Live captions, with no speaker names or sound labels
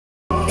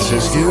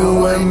just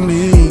you and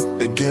me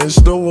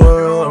against the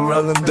world. I'd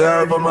rather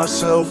die by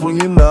myself when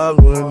you're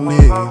not with me.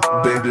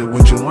 Baby,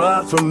 would you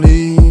ride for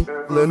me?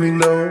 Let me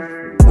know.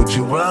 Would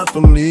you ride for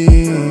me?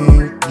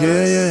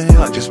 Yeah,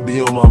 I just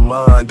be on my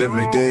mind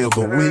every day of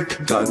the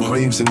week. Got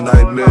dreams and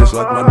nightmares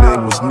like my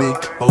name was Meek.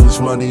 Holds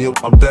money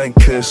up, my bank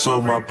can't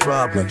solve my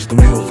problems. The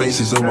real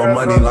faces of my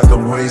money like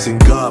I'm raising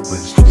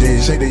goblins. Yeah,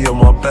 say they on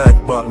my back,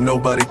 but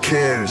nobody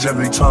cares.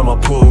 Every time I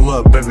pull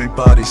up,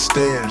 everybody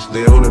stares.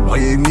 They only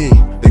pay me,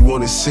 they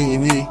wanna see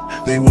me.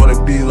 They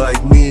wanna be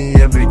like me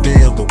every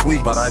day of the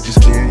week. But I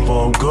just keep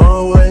on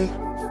going.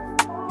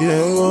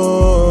 Yeah,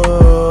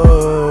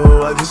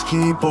 I just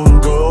keep on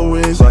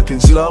going so I can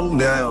slow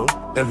down.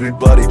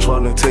 Everybody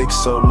tryna take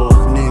some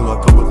off me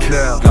like I'm a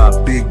cow.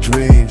 Got big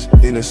dreams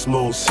in a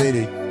small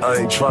city. I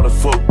ain't tryna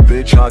fuck,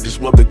 bitch, I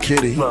just want the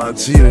kitty. My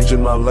tears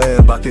in my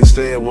lamp, I can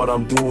stand what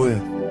I'm doing.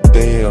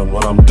 Damn,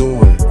 what I'm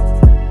doing.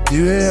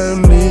 You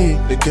and me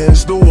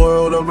against the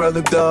world. I'd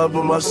rather die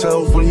by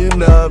myself when you're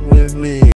not with me.